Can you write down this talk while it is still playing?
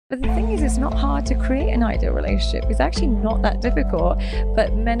But the thing is, it's not hard to create an ideal relationship. It's actually not that difficult,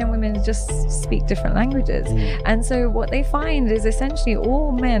 but men and women just speak different languages. And so what they find is essentially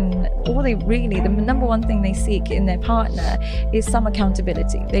all men, the number one thing they seek in their partner is some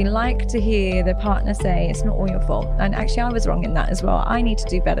accountability. They like to hear their partner say, it's not all your fault. And actually, I was wrong in that as well. I need to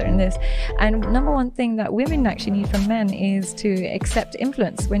do better in this. And number one thing that women actually need from men is to accept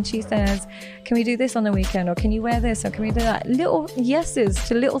influence. When she says, can we do this on the weekend? Or can you wear this? Or can we do that? Little yeses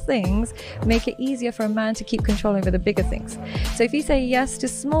to little things make it easier for a man to keep control over the bigger things. So if you say yes to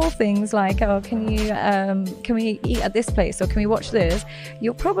small things like, oh, can we eat at this place, or can we watch this,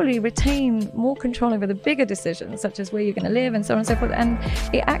 you'll probably retain more control over the bigger decisions, such as where you're going to live and so on and so forth. And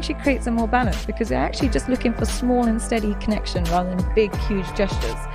it actually creates a more balance, because they're actually just looking for small and steady connection rather than big, huge gestures.